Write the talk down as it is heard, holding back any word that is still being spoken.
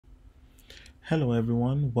Hello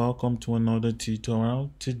everyone, welcome to another tutorial.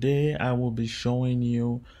 Today I will be showing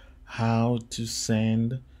you how to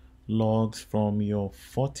send logs from your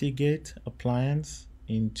Fortigate appliance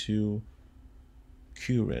into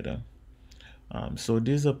Qradar. So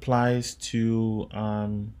this applies to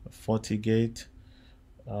Fortigate,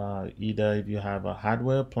 either if you have a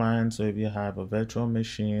hardware appliance or if you have a virtual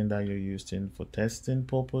machine that you're using for testing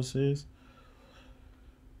purposes,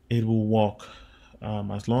 it will work.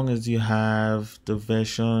 As long as you have the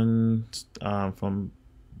version from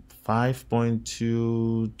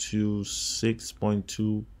 5.2 to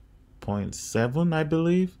 6.2.7, I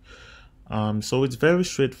believe. So it's very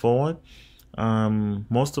straightforward.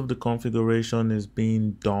 Most of the configuration is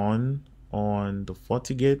being done on the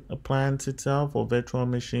Fortigate appliance itself or virtual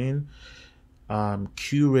machine.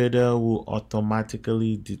 Qradar will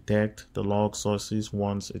automatically detect the log sources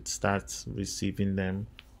once it starts receiving them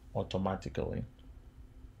automatically.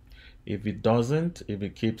 If it doesn't, if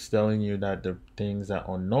it keeps telling you that the things are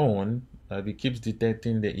unknown, if it keeps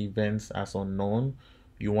detecting the events as unknown,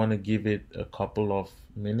 you want to give it a couple of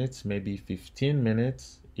minutes, maybe 15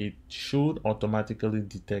 minutes. It should automatically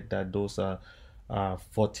detect that those are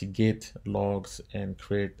Fortigate logs and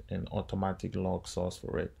create an automatic log source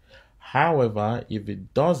for it. However, if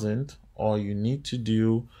it doesn't, all you need to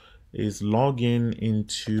do is log in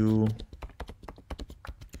into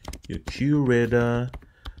your Qradar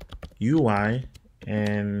UI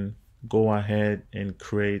and go ahead and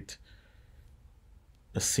create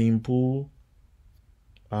a simple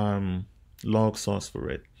log source for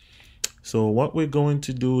it. So what we're going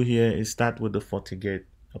to do here is start with the Fortigate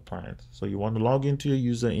appliance. So you want to log into your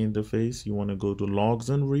user interface. You want to go to logs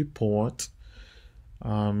and report.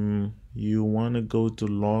 You want to go to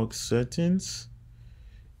log settings.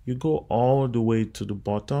 You go all the way to the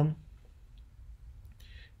bottom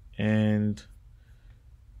and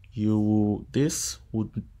this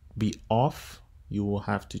would be off. You will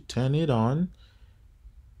have to turn it on,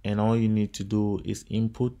 and all you need to do is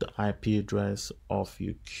input the IP address of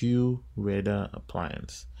your Qradar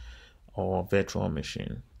appliance or virtual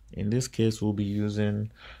machine. In this case, we'll be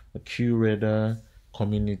using a Qradar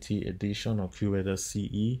Community Edition or Qradar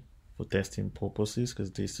CE for testing purposes,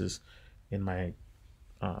 because this is in my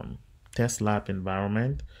test lab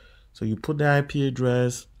environment. So you put the IP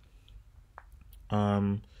address.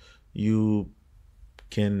 You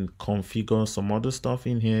can configure some other stuff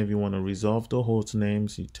in here. If you want to resolve the host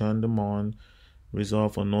names, you turn them on.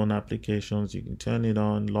 Resolve unknown applications, you can turn it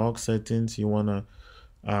on. Log settings, you want to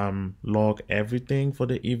log everything for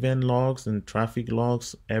the event logs and traffic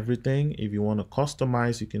logs, everything. If you want to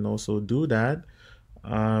customize, you can also do that.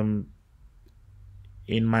 In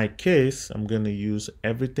my case, I'm going to use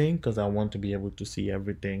everything because I want to be able to see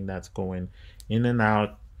everything that's going in and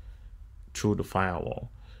out through the firewall.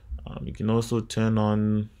 You can also turn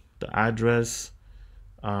on the address,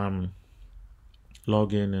 login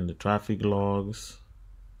and the traffic logs.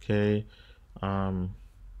 Okay.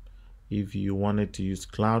 If you wanted to use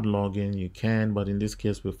cloud login, you can, but in this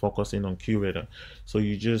case, we're focusing on Qradar. So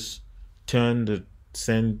you just turn the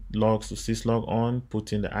send logs to syslog on,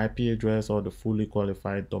 put in the IP address or the fully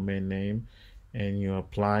qualified domain name, and you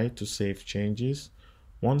apply to save changes.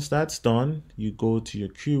 Once that's done, you go to your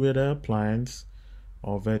Qradar appliance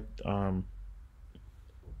or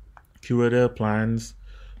Qradar appliance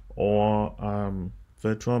or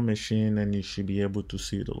virtual machine, and you should be able to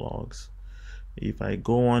see the logs. If I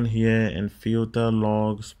go on here and filter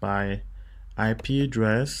logs by IP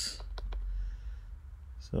address,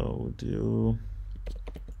 so we'll do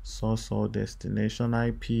source or destination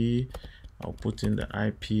IP. I'll put in the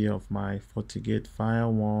IP of my Fortigate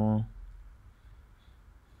firewall.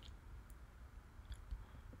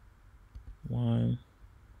 One,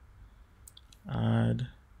 add,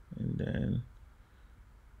 and then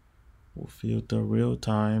we'll filter real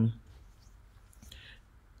time.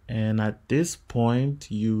 And at this point,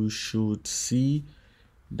 you should see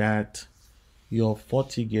that your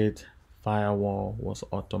Fortigate firewall was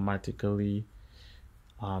automatically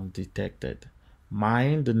detected.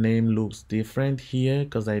 Mine, the name looks different here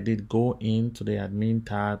because I did go into the admin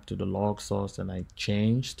tab to the log source and I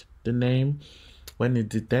changed the name. When it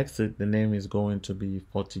detects it, the name is going to be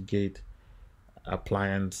Fortigate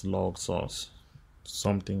appliance log source,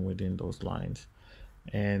 something within those lines.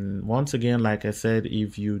 And once again, like I said,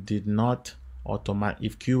 if you did not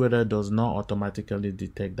if Qradar does not automatically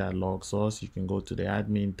detect that log source, you can go to the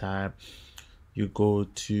admin tab. You go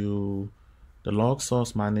to the log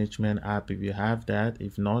source management app if you have that.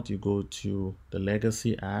 If not, you go to the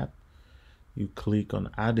legacy app. You click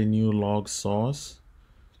on add a new log source.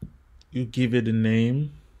 You give it a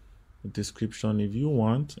name. the description if you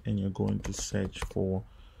want, and you're going to search for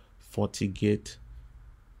Fortigate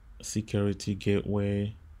security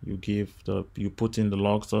gateway. You put in the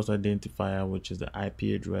log source identifier, which is the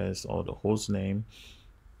IP address or the host name,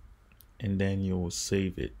 and then you will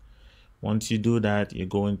save it. Once you do that, you're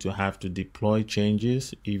going to have to deploy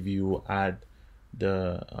changes if you add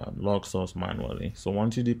the log source manually. So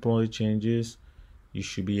once you deploy changes, you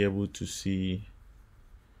should be able to see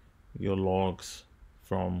your logs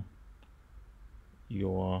from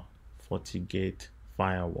your Fortigate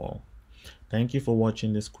firewall. Thank you for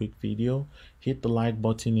watching this quick video. Hit the like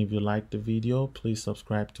button if you liked the video. Please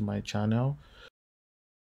subscribe to my channel.